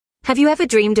Have you ever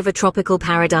dreamed of a tropical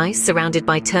paradise surrounded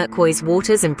by turquoise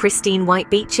waters and pristine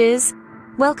white beaches?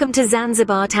 Welcome to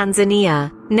Zanzibar, Tanzania.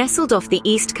 Nestled off the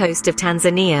east coast of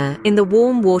Tanzania, in the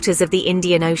warm waters of the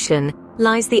Indian Ocean,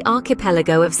 lies the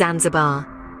archipelago of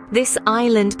Zanzibar. This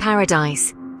island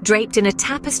paradise, draped in a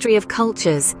tapestry of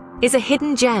cultures, is a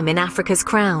hidden gem in Africa's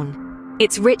crown.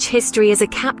 Its rich history is a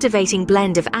captivating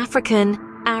blend of African,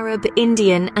 Arab,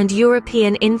 Indian, and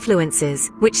European influences,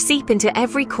 which seep into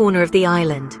every corner of the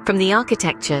island, from the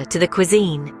architecture to the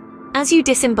cuisine. As you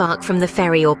disembark from the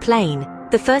ferry or plane,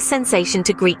 the first sensation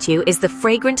to greet you is the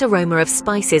fragrant aroma of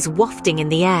spices wafting in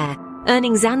the air,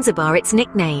 earning Zanzibar its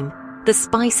nickname, the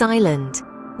Spice Island.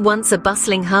 Once a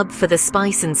bustling hub for the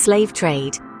spice and slave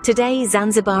trade, today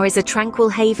Zanzibar is a tranquil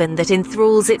haven that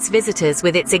enthralls its visitors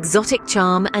with its exotic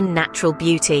charm and natural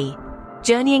beauty.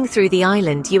 Journeying through the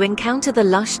island, you encounter the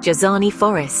lush Jazani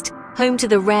forest, home to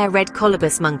the rare red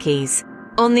colobus monkeys.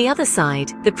 On the other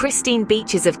side, the pristine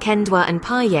beaches of Kendwa and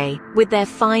Paye, with their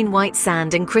fine white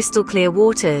sand and crystal-clear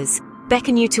waters,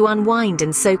 beckon you to unwind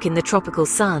and soak in the tropical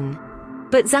sun.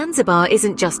 But Zanzibar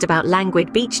isn't just about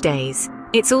languid beach days.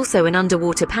 It's also an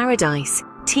underwater paradise,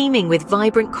 teeming with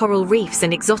vibrant coral reefs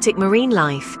and exotic marine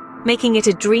life, making it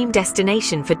a dream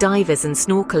destination for divers and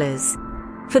snorkelers.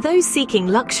 For those seeking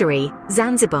luxury,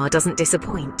 Zanzibar doesn't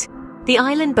disappoint. The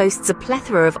island boasts a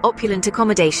plethora of opulent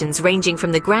accommodations ranging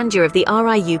from the grandeur of the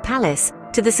Riu Palace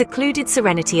to the secluded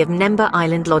serenity of Nemba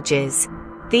Island lodges.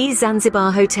 These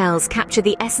Zanzibar hotels capture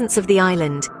the essence of the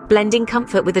island, blending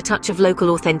comfort with a touch of local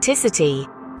authenticity.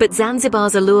 But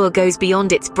Zanzibar's allure goes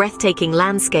beyond its breathtaking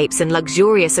landscapes and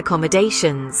luxurious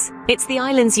accommodations. It's the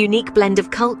island's unique blend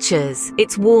of cultures,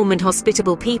 its warm and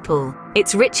hospitable people,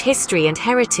 its rich history and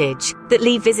heritage that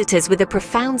leave visitors with a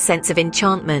profound sense of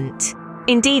enchantment.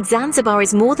 Indeed, Zanzibar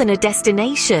is more than a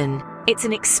destination. It's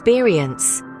an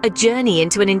experience, a journey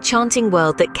into an enchanting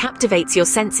world that captivates your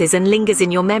senses and lingers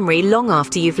in your memory long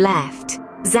after you've left.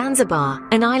 Zanzibar,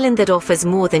 an island that offers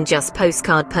more than just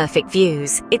postcard-perfect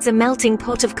views. It's a melting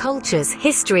pot of cultures,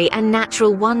 history, and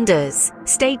natural wonders.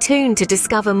 Stay tuned to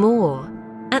discover more.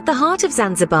 At the heart of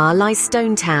Zanzibar lies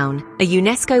Stone Town, a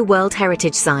UNESCO World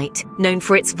Heritage Site, known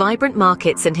for its vibrant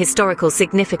markets and historical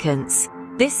significance.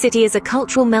 This city is a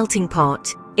cultural melting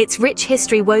pot, its rich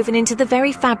history woven into the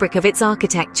very fabric of its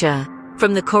architecture,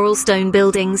 from the coral stone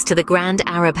buildings to the grand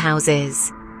Arab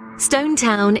houses. Stone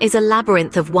Town is a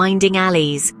labyrinth of winding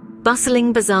alleys,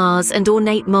 bustling bazaars and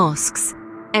ornate mosques.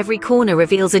 Every corner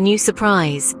reveals a new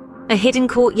surprise, a hidden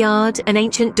courtyard, an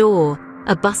ancient door,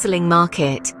 a bustling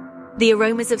market. The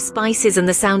aromas of spices and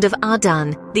the sound of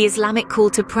adhan, the Islamic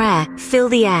call to prayer, fill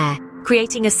the air,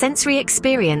 creating a sensory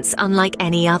experience unlike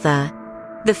any other.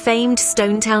 The famed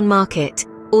Stone Town Market,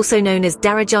 also known as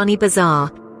Darajani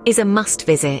Bazaar, is a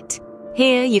must-visit.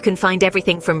 Here you can find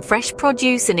everything from fresh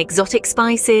produce and exotic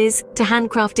spices to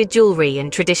handcrafted jewelry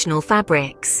and traditional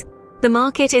fabrics. The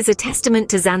market is a testament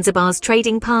to Zanzibar's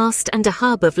trading past and a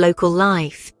hub of local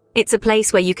life. It's a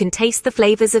place where you can taste the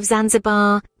flavors of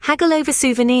Zanzibar, haggle over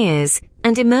souvenirs,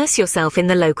 and immerse yourself in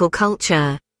the local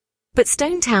culture. But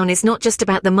Stone Town is not just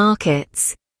about the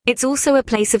markets. It's also a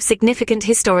place of significant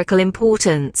historical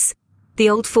importance. The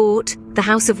Old Fort, the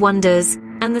House of Wonders,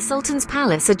 and the Sultan's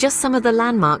Palace are just some of the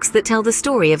landmarks that tell the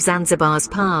story of Zanzibar's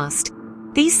past.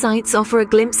 These sites offer a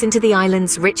glimpse into the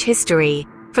island's rich history,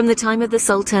 from the time of the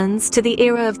sultans to the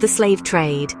era of the slave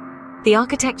trade. The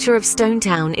architecture of Stone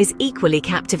Town is equally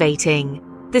captivating.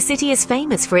 The city is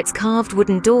famous for its carved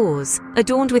wooden doors,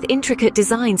 adorned with intricate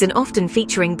designs and often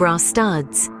featuring brass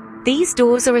studs. These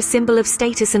doors are a symbol of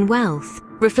status and wealth,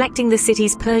 reflecting the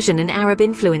city's Persian and Arab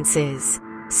influences.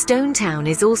 Stone Town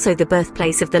is also the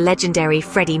birthplace of the legendary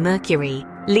Freddie Mercury,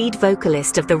 lead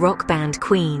vocalist of the rock band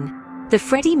Queen. The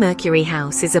Freddie Mercury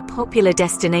House is a popular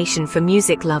destination for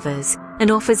music lovers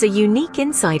and offers a unique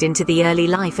insight into the early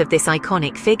life of this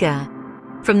iconic figure.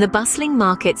 From the bustling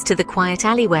markets to the quiet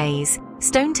alleyways,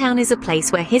 Stone Town is a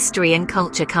place where history and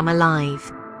culture come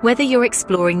alive. Whether you're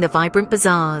exploring the vibrant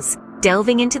bazaars,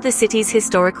 delving into the city's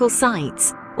historical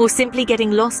sites, or simply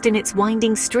getting lost in its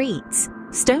winding streets,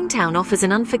 Stone Town offers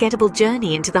an unforgettable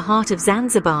journey into the heart of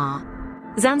Zanzibar.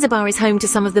 Zanzibar is home to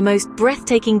some of the most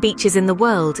breathtaking beaches in the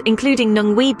world, including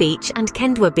Nungwi Beach and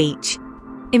Kendwa Beach.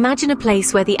 Imagine a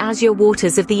place where the azure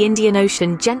waters of the Indian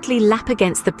Ocean gently lap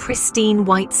against the pristine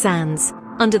white sands,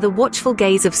 under the watchful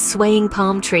gaze of swaying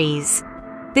palm trees.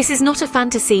 This is not a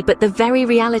fantasy, but the very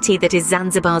reality that is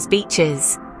Zanzibar's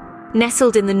beaches.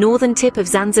 Nestled in the northern tip of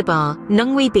Zanzibar,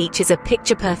 Nungwi Beach is a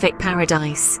picture-perfect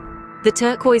paradise. The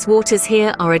turquoise waters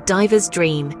here are a diver's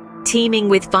dream, teeming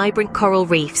with vibrant coral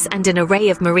reefs and an array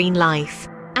of marine life.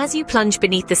 As you plunge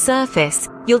beneath the surface,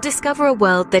 you'll discover a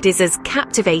world that is as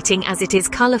captivating as it is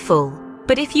colorful.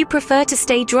 But if you prefer to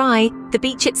stay dry, the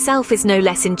beach itself is no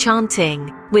less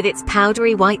enchanting. With its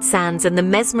powdery white sands and the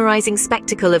mesmerizing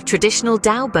spectacle of traditional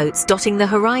dhow boats dotting the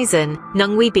horizon,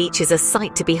 Nungwi Beach is a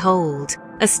sight to behold.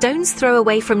 A stone's throw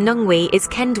away from Nungwi is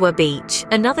Kendwa Beach,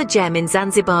 another gem in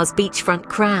Zanzibar's beachfront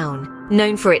crown.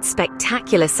 Known for its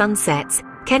spectacular sunsets,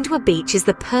 Kendwa Beach is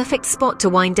the perfect spot to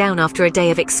wind down after a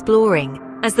day of exploring.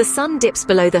 As the sun dips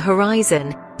below the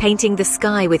horizon, painting the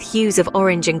sky with hues of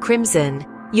orange and crimson,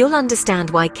 you'll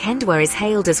understand why Kendwa is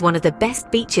hailed as one of the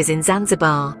best beaches in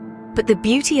Zanzibar. But the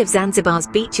beauty of Zanzibar's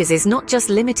beaches is not just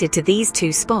limited to these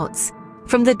two spots.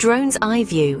 From the drone's eye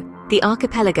view, the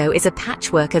archipelago is a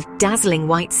patchwork of dazzling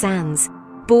white sands,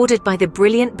 bordered by the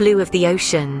brilliant blue of the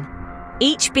ocean.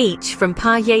 Each beach, from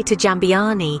Paje to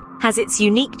Jambiani, has its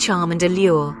unique charm and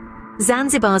allure.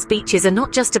 Zanzibar's beaches are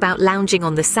not just about lounging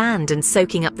on the sand and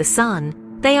soaking up the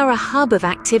sun. They are a hub of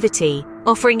activity,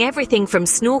 offering everything from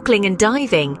snorkeling and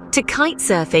diving to kite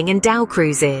surfing and dhow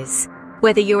cruises.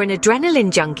 Whether you're an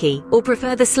adrenaline junkie or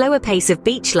prefer the slower pace of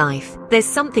beach life, there's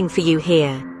something for you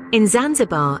here. In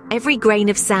Zanzibar, every grain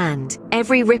of sand,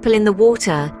 every ripple in the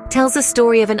water, tells a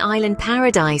story of an island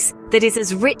paradise that is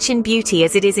as rich in beauty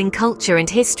as it is in culture and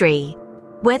history.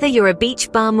 Whether you're a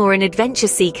beach bum or an adventure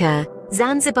seeker,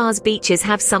 Zanzibar's beaches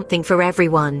have something for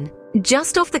everyone.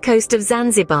 Just off the coast of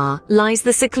Zanzibar lies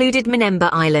the secluded Mnemba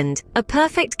Island, a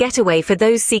perfect getaway for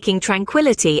those seeking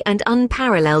tranquility and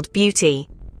unparalleled beauty.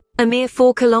 A mere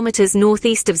 4 kilometers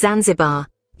northeast of Zanzibar,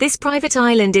 this private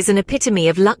island is an epitome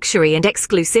of luxury and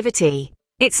exclusivity.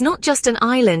 It's not just an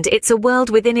island, it's a world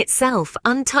within itself,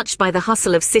 untouched by the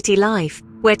hustle of city life,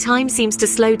 where time seems to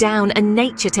slow down and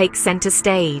nature takes center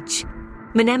stage.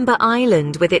 Mnemba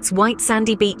Island, with its white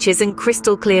sandy beaches and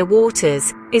crystal clear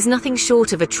waters, is nothing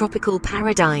short of a tropical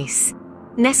paradise.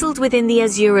 Nestled within the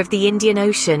azure of the Indian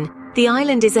Ocean, the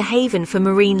island is a haven for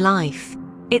marine life.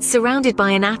 It's surrounded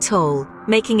by an atoll,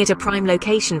 making it a prime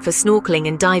location for snorkeling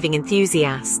and diving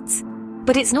enthusiasts.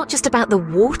 But it's not just about the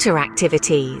water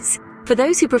activities. For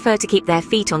those who prefer to keep their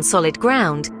feet on solid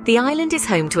ground, the island is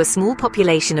home to a small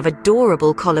population of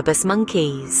adorable colobus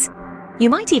monkeys. You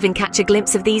might even catch a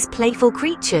glimpse of these playful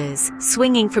creatures,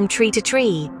 swinging from tree to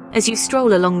tree, as you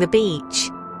stroll along the beach.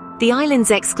 The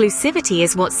island's exclusivity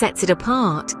is what sets it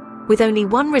apart. With only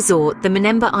one resort, the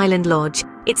Mnemba Island Lodge,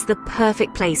 it's the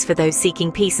perfect place for those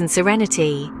seeking peace and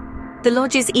serenity. The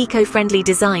lodge's eco-friendly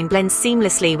design blends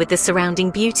seamlessly with the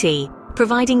surrounding beauty,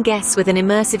 providing guests with an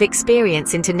immersive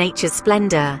experience into nature's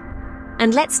splendor.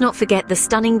 And let's not forget the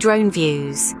stunning drone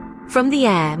views. From the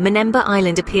air, Mnemba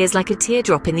Island appears like a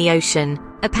teardrop in the ocean,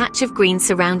 a patch of green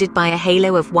surrounded by a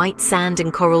halo of white sand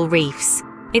and coral reefs.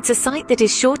 It's a sight that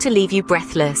is sure to leave you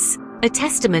breathless, a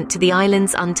testament to the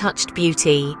island's untouched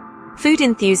beauty. Food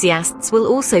enthusiasts will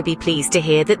also be pleased to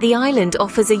hear that the island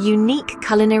offers a unique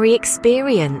culinary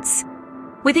experience.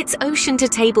 With its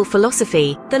ocean-to-table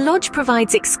philosophy, the lodge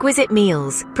provides exquisite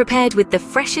meals, prepared with the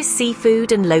freshest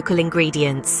seafood and local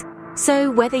ingredients.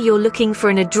 So whether you're looking for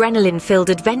an adrenaline-filled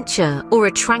adventure or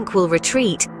a tranquil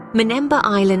retreat, Mnemba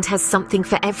Island has something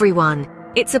for everyone.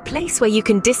 It's a place where you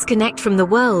can disconnect from the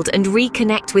world and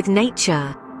reconnect with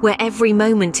nature, where every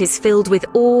moment is filled with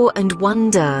awe and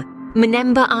wonder.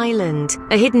 Mnemba Island,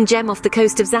 a hidden gem off the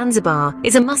coast of Zanzibar,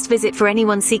 is a must-visit for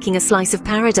anyone seeking a slice of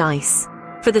paradise.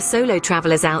 For the solo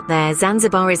travelers out there,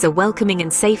 Zanzibar is a welcoming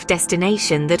and safe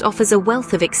destination that offers a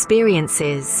wealth of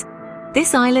experiences.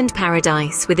 This island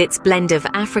paradise, with its blend of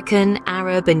African,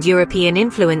 Arab, and European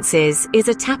influences, is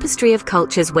a tapestry of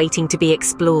cultures waiting to be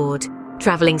explored.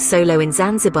 Traveling solo in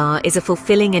Zanzibar is a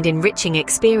fulfilling and enriching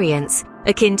experience,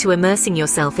 akin to immersing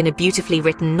yourself in a beautifully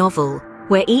written novel,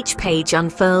 where each page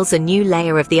unfurls a new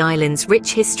layer of the island's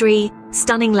rich history,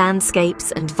 stunning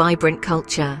landscapes, and vibrant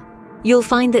culture. You'll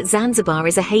find that Zanzibar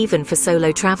is a haven for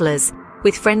solo travelers,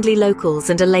 with friendly locals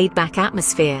and a laid-back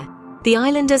atmosphere. The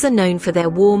islanders are known for their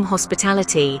warm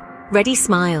hospitality, ready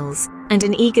smiles, and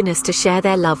an eagerness to share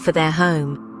their love for their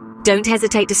home. Don't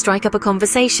hesitate to strike up a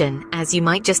conversation, as you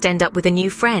might just end up with a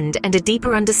new friend and a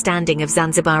deeper understanding of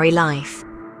Zanzibari life.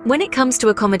 When it comes to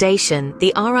accommodation,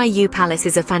 the RIU Palace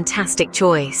is a fantastic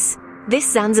choice. This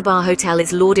Zanzibar hotel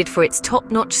is lauded for its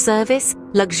top-notch service,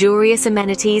 luxurious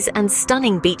amenities, and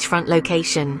stunning beachfront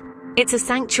location. It's a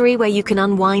sanctuary where you can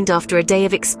unwind after a day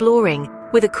of exploring,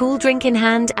 with a cool drink in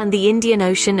hand and the Indian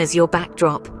Ocean as your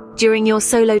backdrop. During your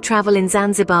solo travel in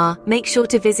Zanzibar, make sure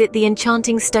to visit the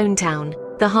enchanting Stone Town,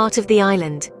 the heart of the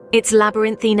island. Its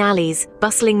labyrinthine alleys,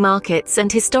 bustling markets,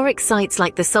 and historic sites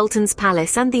like the Sultan's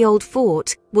Palace and the Old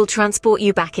Fort will transport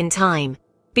you back in time.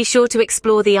 Be sure to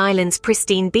explore the island's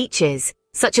pristine beaches,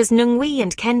 such as Nungwi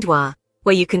and Kendwa,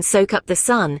 where you can soak up the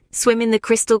sun, swim in the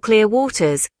crystal clear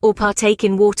waters, or partake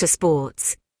in water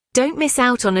sports. Don't miss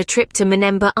out on a trip to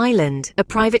Mnemba Island, a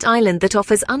private island that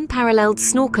offers unparalleled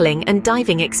snorkeling and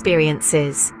diving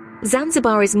experiences.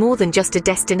 Zanzibar is more than just a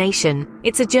destination,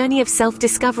 it's a journey of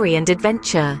self-discovery and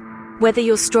adventure. Whether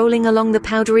you're strolling along the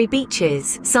powdery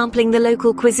beaches, sampling the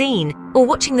local cuisine, or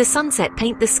watching the sunset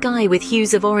paint the sky with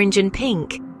hues of orange and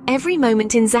pink, every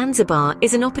moment in Zanzibar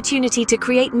is an opportunity to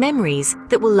create memories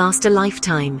that will last a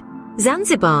lifetime.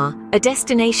 Zanzibar, a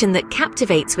destination that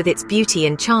captivates with its beauty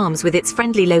and charms with its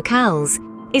friendly locales,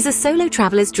 is a solo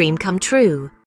traveler's dream come true.